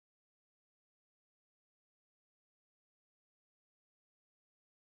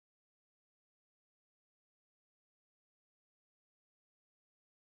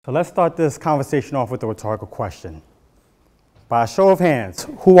So let's start this conversation off with a rhetorical question. By a show of hands,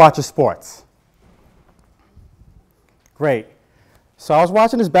 who watches sports? Great. So I was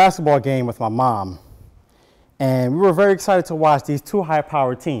watching this basketball game with my mom, and we were very excited to watch these two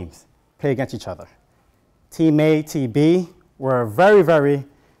high-powered teams play against each other. Team A, Team B were very, very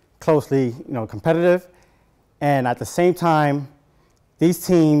closely competitive, and at the same time, these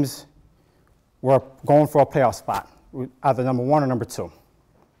teams were going for a playoff spot, either number one or number two.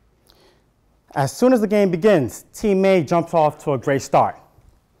 As soon as the game begins, Team A jumps off to a great start.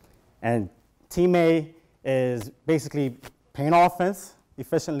 And Team A is basically playing offense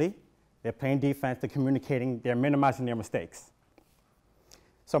efficiently. They're playing defense, they're communicating, they're minimizing their mistakes.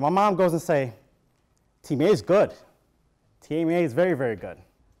 So my mom goes and says, Team A is good. Team A is very, very good.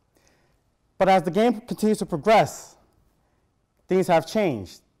 But as the game continues to progress, things have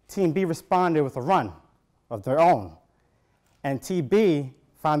changed. Team B responded with a run of their own. And Team B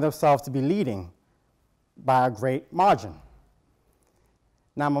found themselves to be leading by a great margin.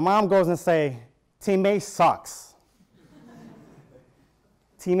 Now my mom goes and says, Team A sucks.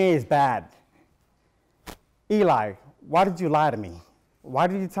 Team A is bad. Eli, why did you lie to me? Why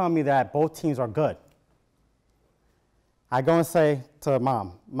did you tell me that both teams are good? I go and say to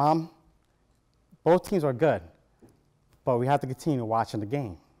Mom, both teams are good, but we have to continue watching the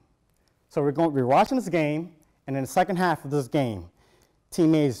game. So we're watching this game, and in the second half of this game,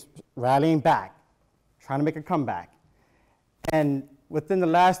 Team A is rallying back, trying to make a comeback. And within the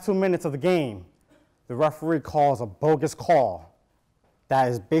last 2 minutes of the game, the referee calls a bogus call that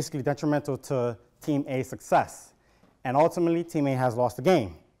is basically detrimental to Team A's success. And ultimately, Team A has lost the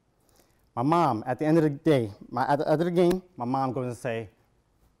game. My mom, at the end of the day, at the end of the game, my mom goes and says,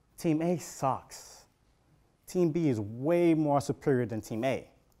 Team A sucks. Team B is way more superior than Team A.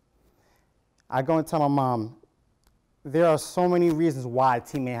 I go and tell my mom, there are so many reasons why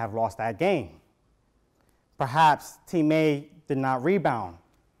Team A have lost that game. Perhaps Team A did not rebound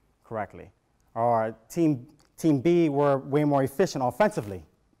correctly, or Team B were way more efficient offensively.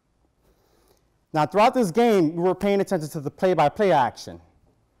 Now, throughout this game, we were paying attention to the play-by-play action,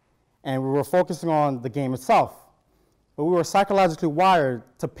 and we were focusing on the game itself. But we were psychologically wired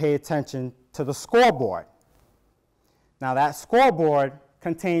to pay attention to the scoreboard. Now, that scoreboard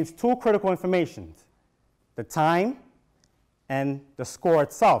contains two critical informations: the time and the score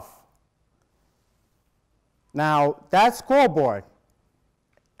itself. Now, that scoreboard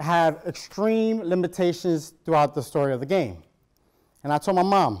have extreme limitations throughout the story of the game. And I told my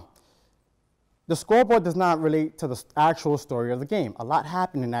mom, the scoreboard does not relate to the actual story of the game. A lot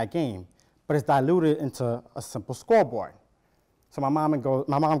happened in that game, but it's diluted into a simple scoreboard. So my mom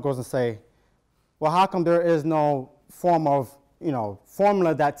goes and say, well, how come there is no form of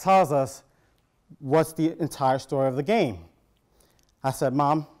formula that tells us what's the entire story of the game? I said,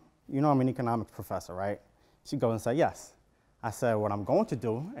 Mom, I'm an economics professor, right? She goes and said, yes. I said, what I'm going to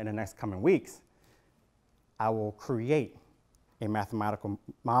do in the next coming weeks, I will create a mathematical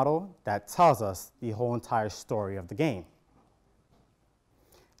model that tells us the whole entire story of the game.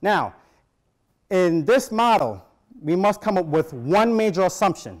 Now, in this model, we must come up with one major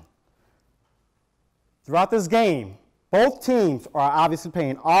assumption. Throughout this game, both teams are obviously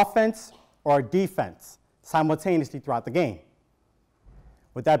playing offense or defense simultaneously throughout the game.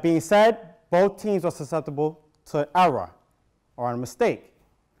 With that being said, both teams are susceptible to error or a mistake,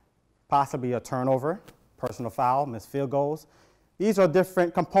 possibly a turnover, personal foul, missed field goals. These are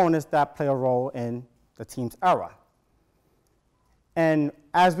different components that play a role in the team's error. And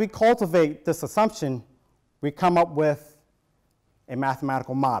as we cultivate this assumption, we come up with a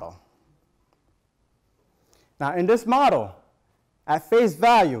mathematical model. Now, in this model, at face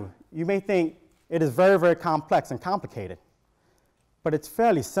value, you may think it is very, very complex and complicated, but it's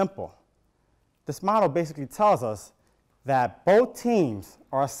fairly simple. This model basically tells us that both teams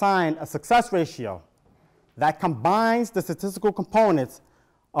are assigned a success ratio that combines the statistical components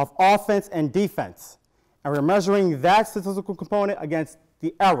of offense and defense. And we're measuring that statistical component against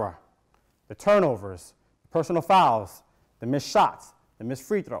the error, the turnovers, personal fouls, the missed shots, the missed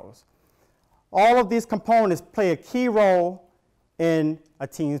free throws. All of these components play a key role in a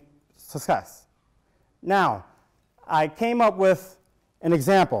team's success. Now, I came up with an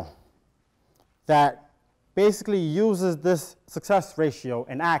example that basically uses this success ratio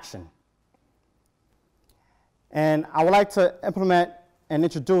in action. And I would like to implement and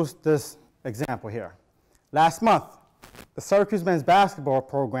introduce this example here. Last month, the Syracuse men's basketball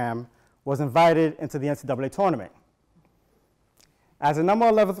program was invited into the NCAA tournament. As a number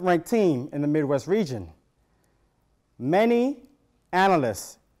 11th ranked team in the Midwest region, many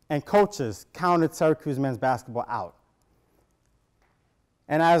analysts and coaches counted Syracuse men's basketball out.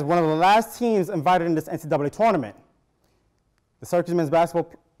 And as one of the last teams invited in this NCAA tournament, the Syracuse men's basketball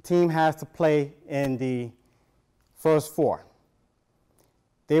team has to play in the first four.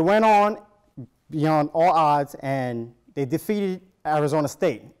 They went on beyond all odds, and they defeated Arizona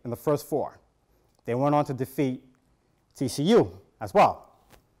State in the first four. They went on to defeat TCU as well.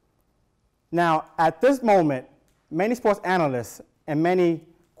 Now, at this moment, many sports analysts and many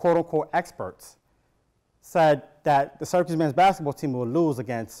quote-unquote experts said that the Syracuse men's basketball team will lose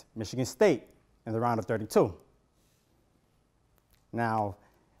against Michigan State in the round of 32. Now,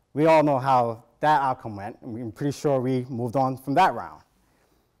 we all know how that outcome went, and I'm pretty sure we moved on from that round.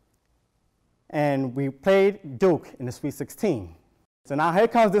 And we played Duke in the Sweet 16. So now here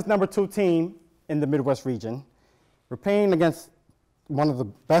comes this number 2 team in the Midwest region. We're playing against one of the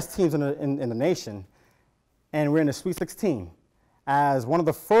best teams in the nation, and we're in the Sweet 16 as one of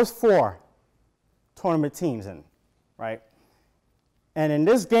the first 4 tournament teams in, right? And in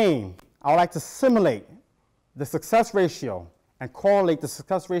this game, I would like to simulate the success ratio and correlate the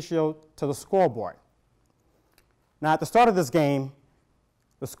success ratio to the scoreboard. Now, at the start of this game,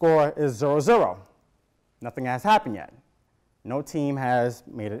 the score is 0-0. Nothing has happened yet. No team has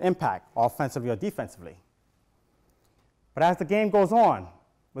made an impact, offensively or defensively. But as the game goes on,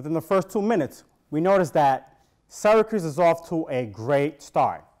 within the first 2 minutes, we notice that Syracuse is off to a great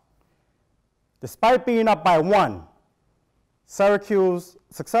start. Despite being up by 1, Syracuse's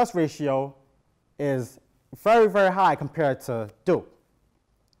success ratio is very, very high compared to Duke.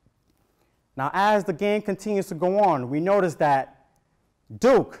 Now, as the game continues to go on, we notice that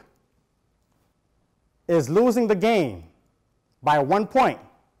Duke is losing the game by 1 point,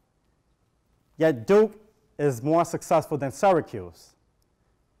 yet Duke is more successful than Syracuse.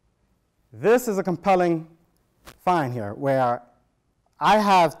 This is a compelling find here, where I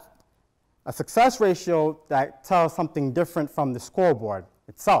have a success ratio that tells something different from the scoreboard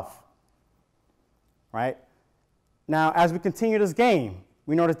itself, right? Now, as we continue this game,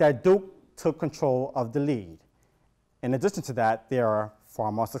 we notice that Duke took control of the lead. In addition to that, they are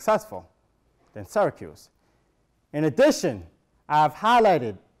far more successful than Syracuse. In addition, I've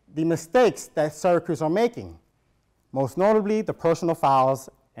highlighted the mistakes that Syracuse are making, most notably the personal fouls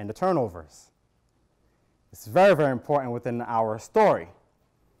and the turnovers. It's very, very important within our story.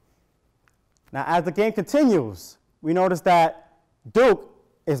 Now, as the game continues, we notice that Duke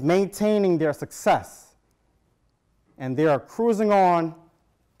is maintaining their success, and they are cruising on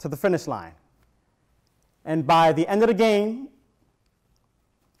to the finish line. And by the end of the game,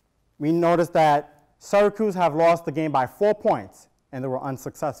 we notice that Syracuse have lost the game by 4 points, and they were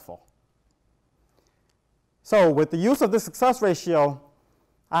unsuccessful. So with the use of this success ratio,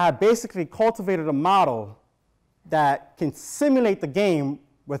 I have basically cultivated a model that can simulate the game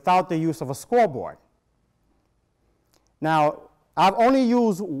without the use of a scoreboard. Now, I've only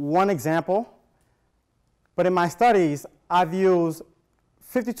used one example, but in my studies, I've used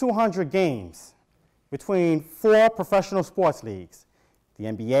 5,200 games between 4 professional sports leagues: the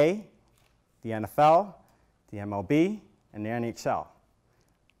NBA, the NFL, the MLB, and the NHL,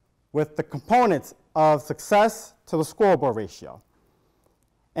 with the components of success to the scoreboard ratio.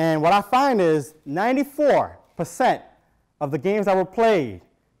 And what I find is 94% of the games that were played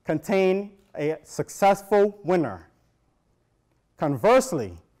contain a successful winner.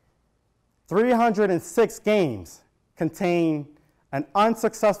 Conversely, 306 games contain an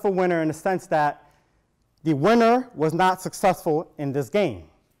unsuccessful winner in the sense that the winner was not successful in this game.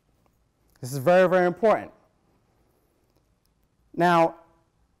 This is very, very important. Now,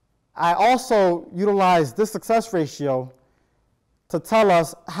 I also utilize this success ratio to tell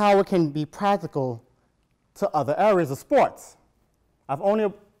us how it can be practical to other areas of sports. I've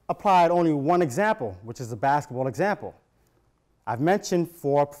only applied one example, which is the basketball example. I've mentioned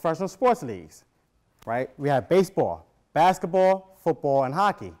 4 professional sports leagues, right? We have baseball, basketball, football, and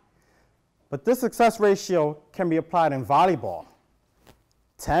hockey. But this success ratio can be applied in volleyball,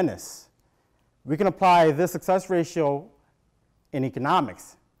 tennis. We can apply this success ratio in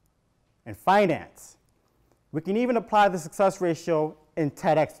economics and finance. We can even apply the success ratio in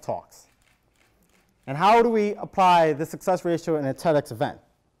TEDx talks. And how do we apply the success ratio in a TEDx event?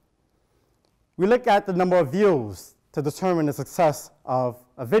 We look at the number of views to determine the success of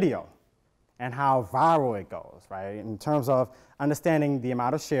a video and how viral it goes, right? In terms of understanding the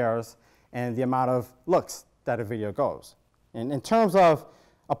amount of shares and the amount of looks that a video goes. And in terms of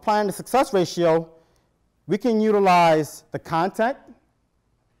applying the success ratio, we can utilize the content,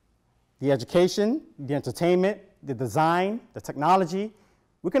 the education, the entertainment, the design, the technology.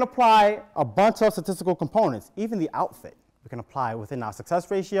 We can apply a bunch of statistical components, even the outfit. We can apply within our success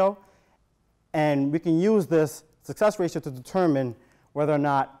ratio, and we can use this success ratio to determine whether or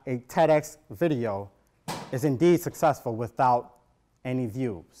not a TEDx video is indeed successful without any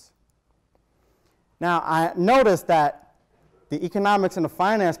views. Now, I noticed that the economics and the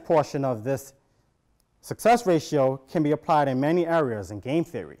finance portion of this success ratio can be applied in many areas in game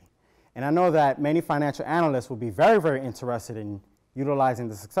theory. And I know that many financial analysts will be very, very interested in utilizing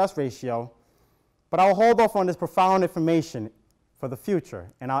the success ratio, but I'll hold off on this profound information for the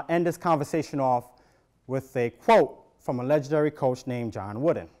future, and I'll end this conversation off with a quote from a legendary coach named John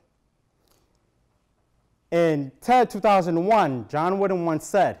Wooden. In TED 2001, John Wooden once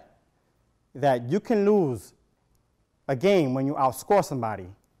said that you can lose a game when you outscore somebody,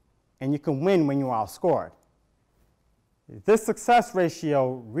 and you can win when you are outscored. This success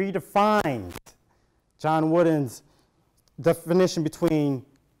ratio redefines John Wooden's definition between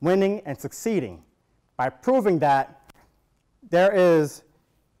winning and succeeding by proving that there is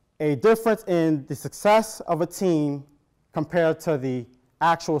a difference in the success of a team compared to the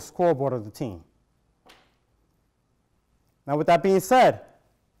actual scoreboard of the team. Now, with that being said,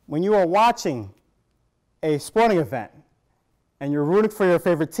 when you are watching a sporting event and you're rooting for your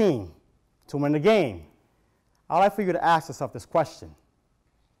favorite team to win the game, I'd like for you to ask yourself this question: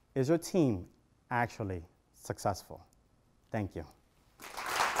 is your team actually successful? Thank you.